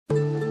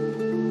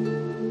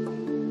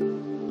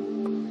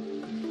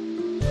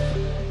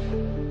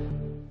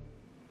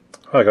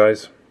Hi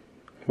guys,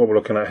 what we're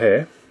looking at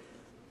here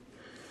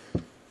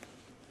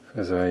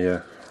is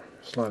a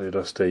slightly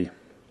dusty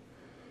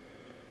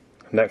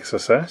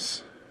Nexus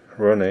S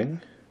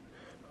running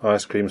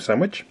ice cream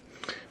sandwich.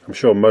 I'm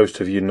sure most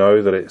of you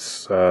know that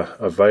it's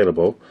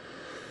available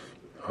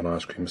on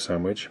ice cream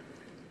sandwich.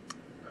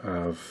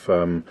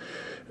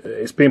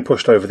 It's being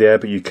pushed over the air,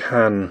 but you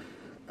can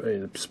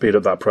speed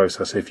up that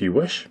process if you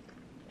wish.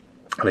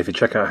 And if you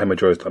check out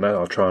hemidroids.net,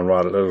 I'll try and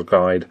write a little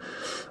guide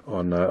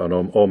on an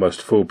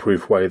almost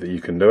foolproof way that you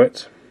can do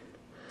it.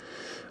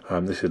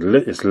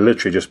 It's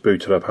literally just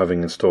booted up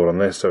having installed on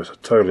this, so it's a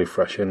totally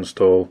fresh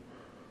install.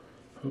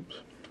 Oops.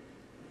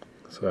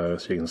 So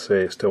as you can see,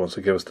 it still wants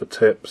to give us the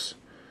tips.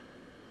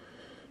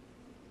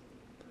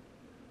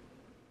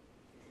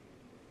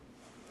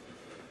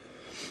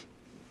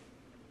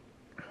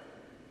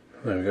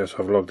 There we go, so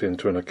I've logged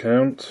into an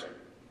account.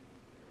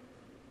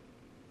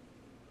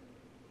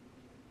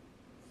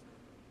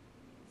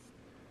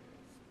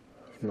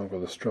 I've not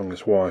got the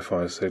strongest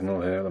Wi-Fi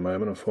signal here at the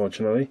moment,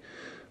 unfortunately.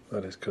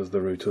 That is because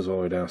the router's all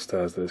the way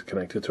downstairs that it's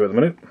connected to at the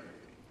minute.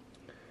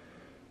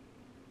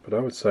 But I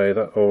would say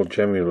that all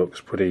generally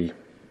looks pretty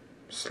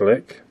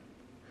slick.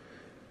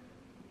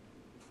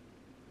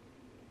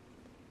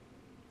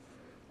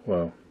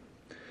 Well,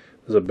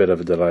 there's a bit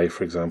of a delay,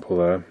 for example,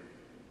 there.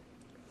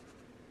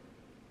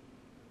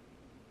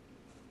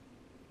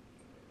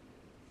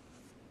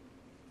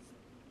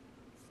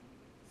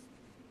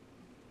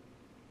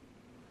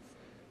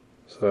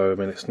 So, I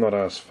mean, it's not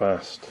as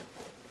fast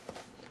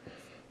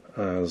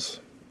as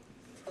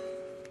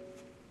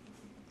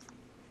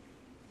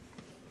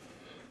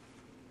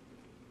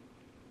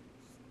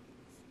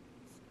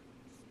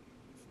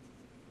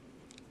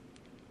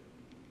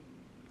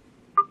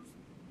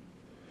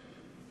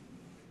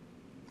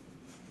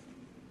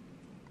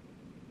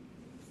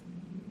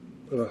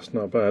but that's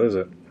not bad, is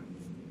it?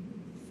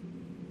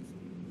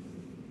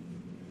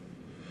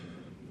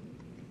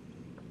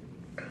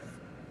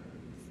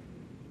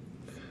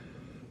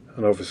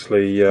 And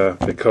obviously,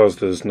 because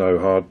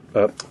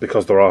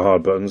there are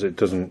hard buttons,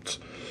 it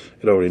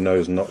already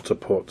knows not to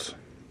put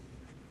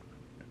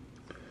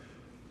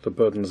the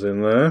buttons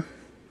in there.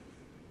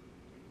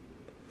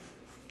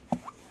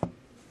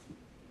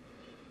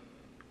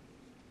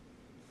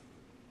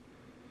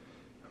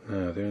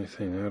 Now, the only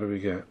thing, how do we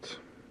get?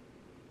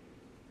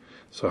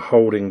 So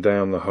holding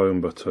down the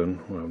home button,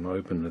 well, I've not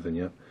opened anything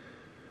yet,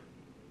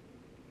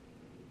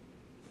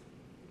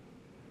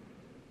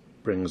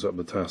 brings up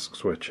the task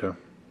switcher,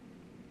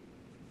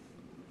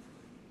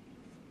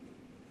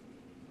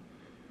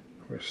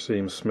 which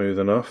seems smooth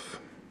enough.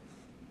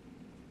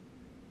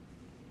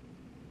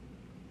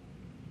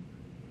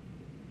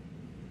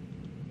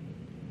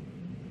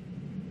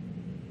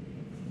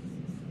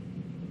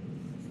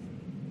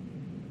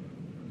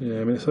 Yeah,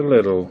 I mean it's a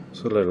little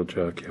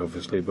jerky,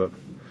 obviously, but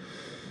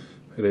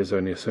it is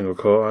only a single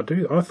core.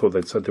 I thought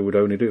they'd said they would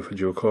only do it for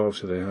dual core.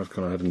 Obviously, they have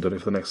gone ahead and done it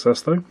for the Nexus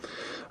S, though.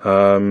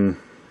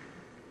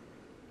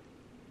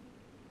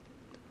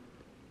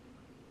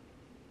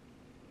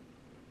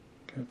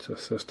 Go to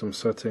system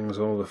settings,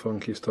 all the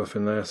funky stuff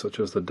in there, such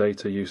as the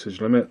data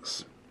usage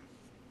limits.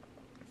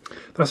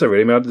 That's it,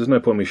 really. I mean, there's no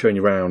point in me showing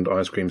you around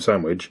ice cream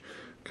sandwich,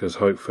 because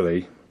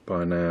hopefully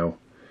by now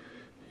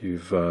you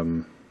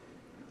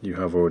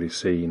have already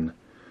seen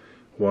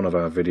one of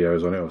our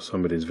videos on it, or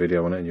somebody's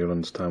video on it, and you'll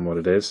understand what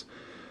it is.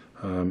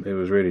 It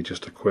was really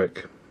just a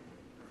quick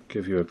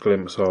give you a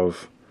glimpse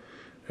of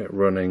it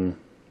running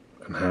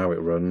and how it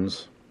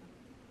runs.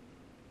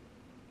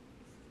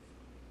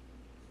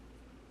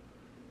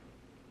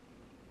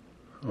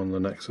 On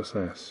the Nexus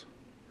S.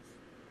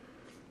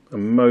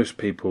 And most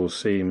people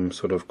seem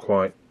sort of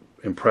quite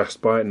impressed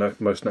by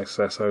it, most Nexus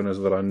S owners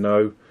that I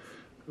know.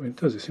 I mean,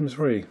 it seems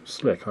very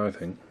slick, I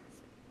think.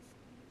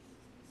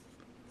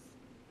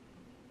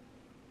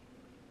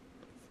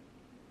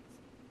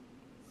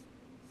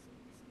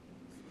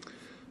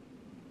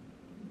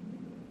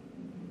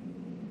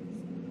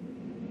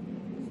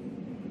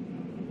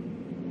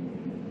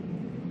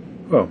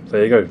 Well,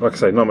 there you go. Like I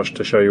say, not much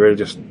to show you really,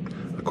 just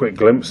a quick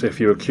glimpse if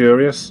you were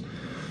curious.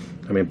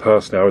 I mean,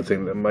 personally, I would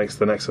think that makes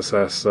the Nexus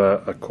S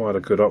quite a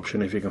good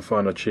option if you can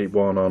find a cheap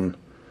one on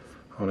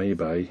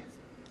eBay,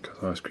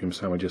 because ice cream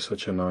sandwich is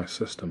such a nice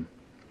system.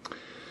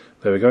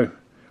 There we go.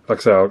 Like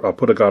I say, I'll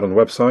put a guide on the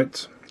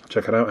website.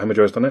 Check it out,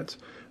 hemidroids.net.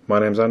 My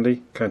name's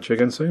Andy. Catch you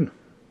again soon.